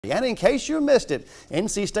And in case you missed it,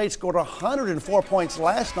 NC State scored 104 points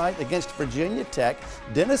last night against Virginia Tech.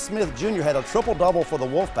 Dennis Smith Jr. had a triple-double for the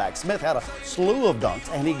Wolfpack. Smith had a slew of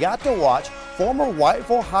dunks, and he got to watch former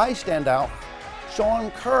Whiteville High standout Sean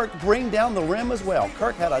Kirk bring down the rim as well.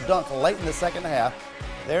 Kirk had a dunk late in the second half.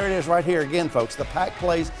 There it is right here again, folks. The Pack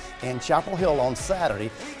plays in Chapel Hill on Saturday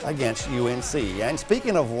against UNC. And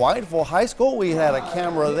speaking of Whiteville High School, we had a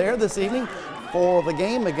camera there this evening for the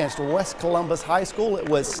game against West Columbus High School. It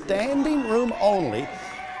was standing room only.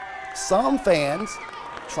 Some fans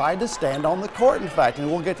tried to stand on the court, in fact, and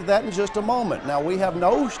we'll get to that in just a moment. Now, we have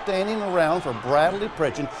no standing around for Bradley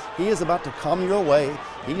Pridgeon. He is about to come your way.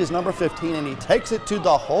 He is number 15, and he takes it to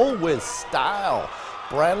the hole with style.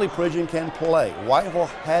 Bradley Pridgeon can play. Whiteville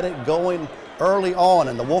had it going early on,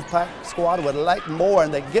 and the Wolfpack squad would like more,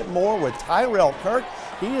 and they get more with Tyrell Kirk.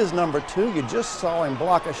 He is number 2. You just saw him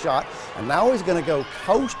block a shot, and now he's going to go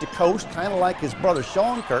coast to coast, kind of like his brother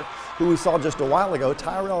Sean Kirk, who we saw just a while ago.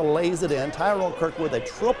 Tyrell lays it in. Tyrell Kirk with a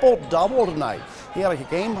triple-double tonight. He had a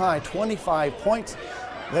game-high 25 points.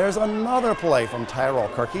 There's another play from Tyrell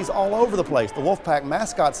Kirk. He's all over the place. The Wolfpack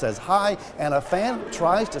mascot says hi, and a fan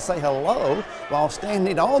tries to say hello while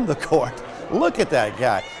standing on the court. Look at that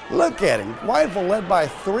guy. Look at him. Whiteville led by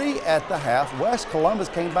 3 at the half. West Columbus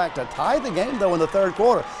came back to tie the game, though, in the third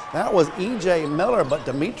quarter. That was E.J. Miller, but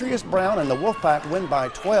Demetrius Brown and the Wolfpack win by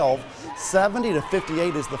 12.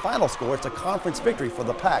 70-58 is the final score. It's a conference victory for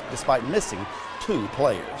the Pack, despite missing 2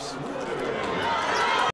 players.